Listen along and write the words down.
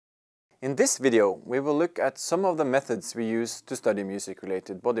In this video, we will look at some of the methods we use to study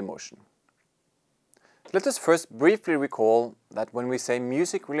music-related body motion. Let us first briefly recall that when we say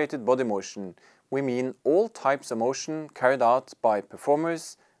music-related body motion, we mean all types of motion carried out by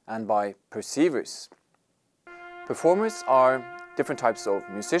performers and by perceivers. Performers are different types of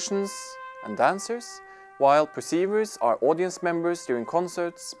musicians and dancers, while perceivers are audience members during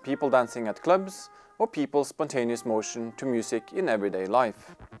concerts, people dancing at clubs, or people's spontaneous motion to music in everyday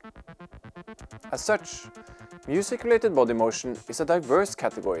life. As such, music-related body motion is a diverse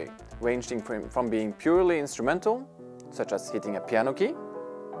category, ranging from being purely instrumental, such as hitting a piano key,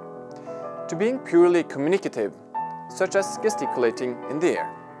 to being purely communicative, such as gesticulating in the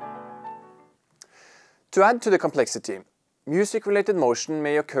air. To add to the complexity, music-related motion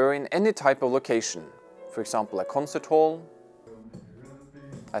may occur in any type of location, for example a concert hall,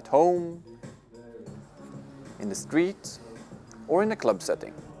 at home, in the street, or in a club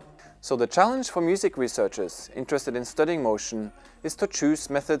setting. So the challenge for music researchers interested in studying motion is to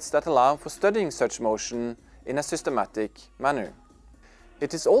choose methods that allow for studying such motion in a systematic manner.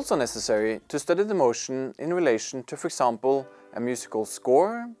 It is also necessary to study the motion in relation to, for example, a musical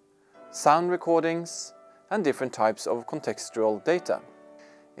score, sound recordings, and different types of contextual data.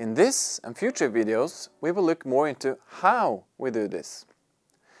 In this and future videos, we will look more into how we do this.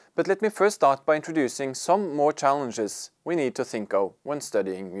 But let me first start by introducing some more challenges we need to think of when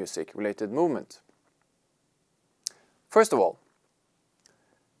studying music-related movement. First of all,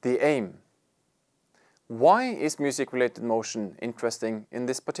 the aim. Why is music-related motion interesting in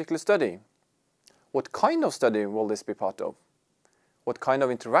this particular study? What kind of study will this be part of? What kind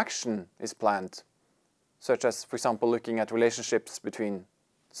of interaction is planned? Such as, for example, looking at relationships between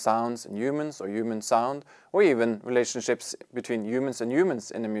sounds and humans, or human sound, or even relationships between humans and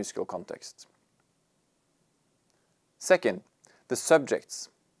humans in a musical context. Second, the subjects.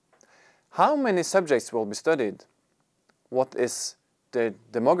 How many subjects will be studied? What is the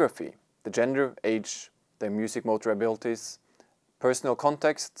demography, the gender, age, their music motor abilities, personal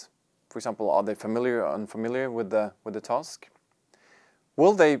context? For example, are they familiar or unfamiliar with the task?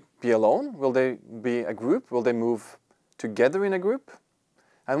 Will they be alone? Will they be a group? Will they move together in a group?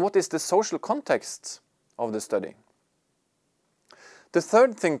 And what is the social context of the study? The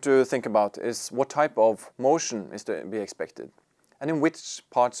third thing to think about is what type of motion is to be expected, and in which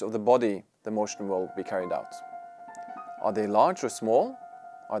parts of the body the motion will be carried out. Are they large or small?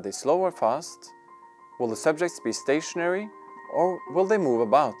 Are they slow or fast? Will the subjects be stationary, or will they move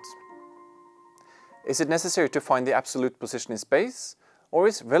about? Is it necessary to find the absolute position in space, or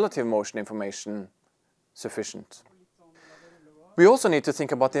is relative motion information sufficient? We also need to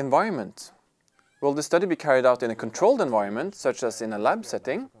think about the environment. Will the study be carried out in a controlled environment, such as in a lab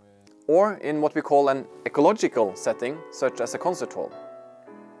setting, or in what we call an ecological setting, such as a concert hall?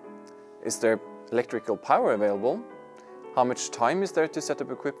 Is there electrical power available? How much time is there to set up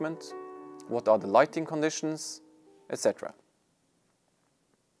equipment? What are the lighting conditions, etc.?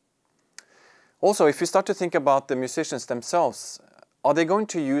 Also, if you start to think about the musicians themselves, are they going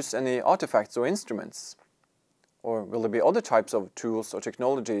to use any artifacts or instruments? Or will there be other types of tools or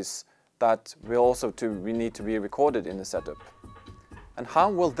technologies that we need to be recorded in the setup? And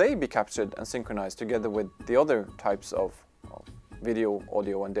how will they be captured and synchronized together with the other types of video,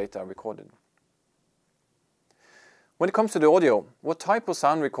 audio and data recorded? When it comes to the audio, what type of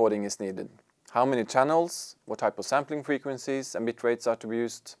sound recording is needed? How many channels? What type of sampling frequencies and bit rates are to be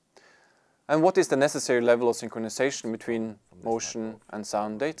used? And what is the necessary level of synchronization between motion and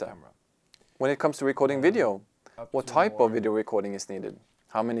sound data? When it comes to recording video, what type of video recording is needed?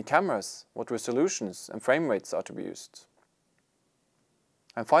 How many cameras, what resolutions and frame rates are to be used?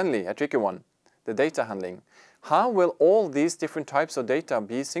 And finally, a tricky one, the data handling. How will all these different types of data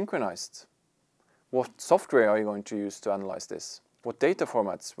be synchronized? What software are you going to use to analyze this? What data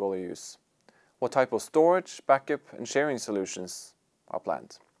formats will you use? What type of storage, backup and sharing solutions are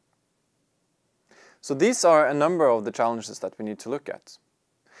planned? So these are a number of the challenges that we need to look at.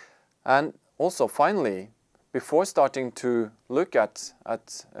 And also finally, before starting to look at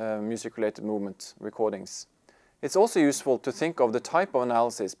music-related movement recordings, it's also useful to think of the type of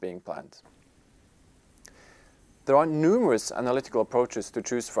analysis being planned. There are numerous analytical approaches to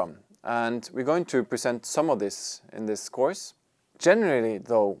choose from, and we're going to present some of this in this course. Generally,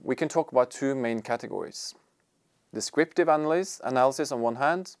 though, we can talk about two main categories: descriptive analysis on one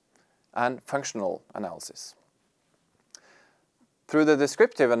hand, and functional analysis. Through the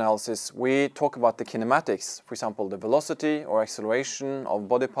descriptive analysis, we talk about the kinematics, for example, the velocity or acceleration of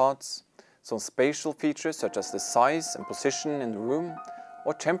body parts, some spatial features such as the size and position in the room,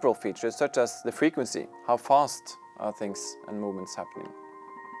 or temporal features such as the frequency, how fast are things and movements happening.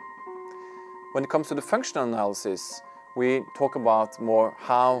 When it comes to the functional analysis, we talk about more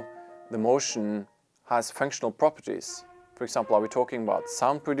how the motion has functional properties. For example, are we talking about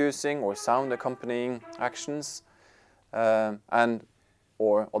sound producing or sound accompanying actions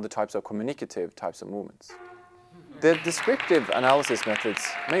or other types of communicative types of movements. The descriptive analysis methods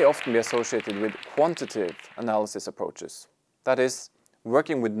may often be associated with quantitative analysis approaches. That is,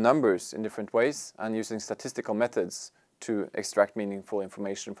 working with numbers in different ways and using statistical methods to extract meaningful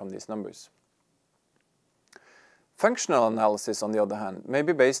information from these numbers. Functional analysis, on the other hand, may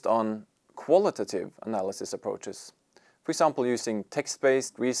be based on qualitative analysis approaches, for example using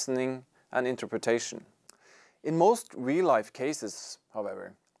text-based reasoning and interpretation. In most real-life cases,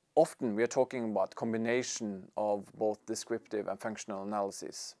 however, often we are talking about combination of both descriptive and functional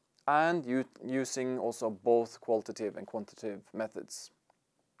analysis, and using also both qualitative and quantitative methods.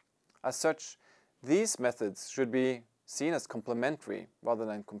 As such, these methods should be seen as complementary rather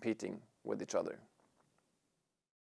than competing with each other.